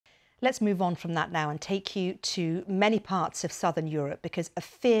Let's move on from that now and take you to many parts of southern Europe because a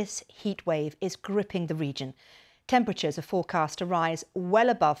fierce heat wave is gripping the region. Temperatures are forecast to rise well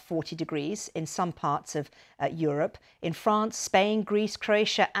above 40 degrees in some parts of Europe. In France, Spain, Greece,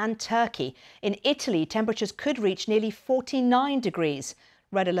 Croatia and Turkey. In Italy, temperatures could reach nearly 49 degrees.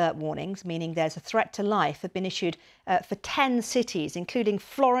 Red alert warnings, meaning there's a threat to life, have been issued for 10 cities, including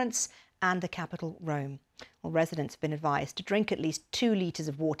Florence and the capital, Rome. Well, residents have been advised to drink at least 2 litres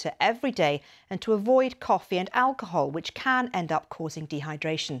of water every day and to avoid coffee and alcohol, which can end up causing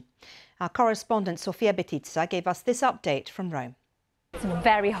dehydration. Our correspondent Sofia Betitsa gave us this update from Rome. It's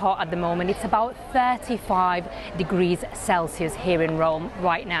very hot at the moment. It's about 35 degrees Celsius here in Rome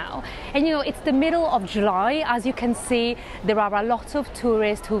right now. And you know, it's the middle of July. As you can see, there are a lot of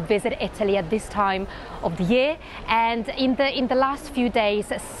tourists who visit Italy at this time of the year. And in the last few days,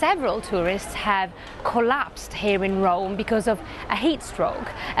 several tourists have collapsed here in Rome because of a heat stroke.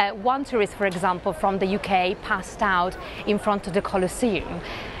 One tourist, for example, from the UK passed out in front of the Colosseum.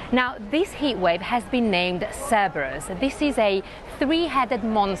 Now, this heat wave has been named Cerberus. This is a three-headed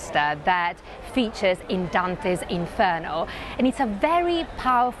monster that features in Dante's Inferno. And it's a very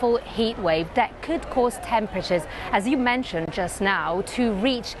powerful heat wave that could cause temperatures, as you mentioned just now, to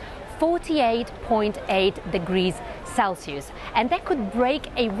reach 48.8 degrees Celsius. And that could break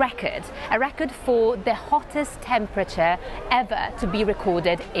a record for the hottest temperature ever to be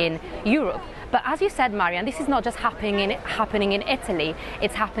recorded in Europe. But as you said, Marian, this is not just happening in Italy,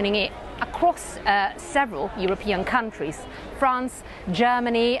 it's happening across several European countries. France,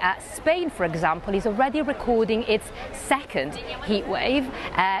 Germany, Spain, for example, is already recording its second heat wave.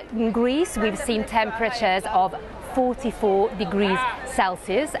 In Greece, we've seen temperatures of 44 degrees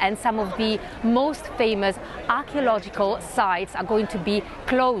Celsius, and some of the most famous archaeological sites are going to be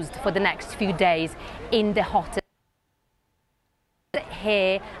closed for the next few days in the hottest.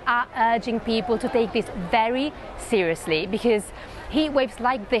 Here are urging people to take this very seriously because heat waves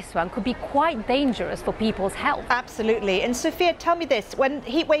like this one could be quite dangerous for people's health. Absolutely. And Sophia, tell me this, when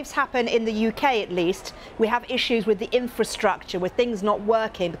heat waves happen in the UK at least, we have issues with the infrastructure, with things not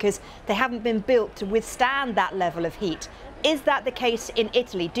working because they haven't been built to withstand that level of heat. Is that the case in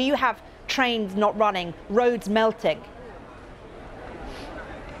Italy? Do you have trains not running, roads melting?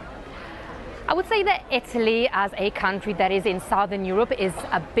 I would say that Italy, as a country that is in southern Europe, is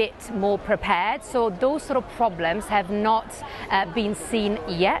a bit more prepared. So those sort of problems have not been seen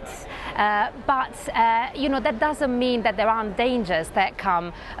yet. But you know, that doesn't mean that there aren't dangers that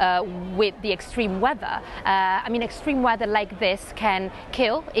come with the extreme weather. I mean, extreme weather like this can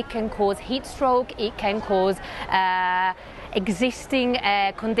kill. It can cause heat stroke. It can cause existing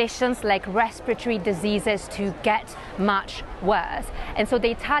conditions like respiratory diseases to get much worse. And so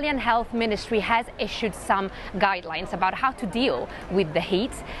the Italian Health Ministry has issued some guidelines about how to deal with the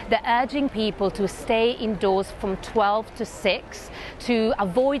heat. They're urging people to stay indoors from 12 to 6, to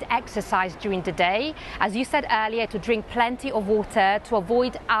avoid exercise during the day. As you said earlier, to drink plenty of water, to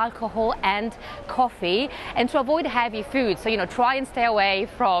avoid alcohol and coffee, and to avoid heavy food. So, you know, try and stay away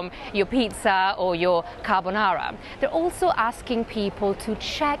from your pizza or your carbonara. They're also asking people to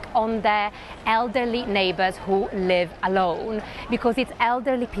check on their elderly neighbors who live alone, because it's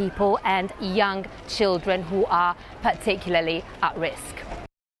elderly people and young children who are particularly at risk.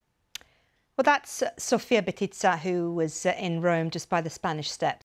 Well, that's Sofia Betitsa, who was in Rome just by the Spanish Steps.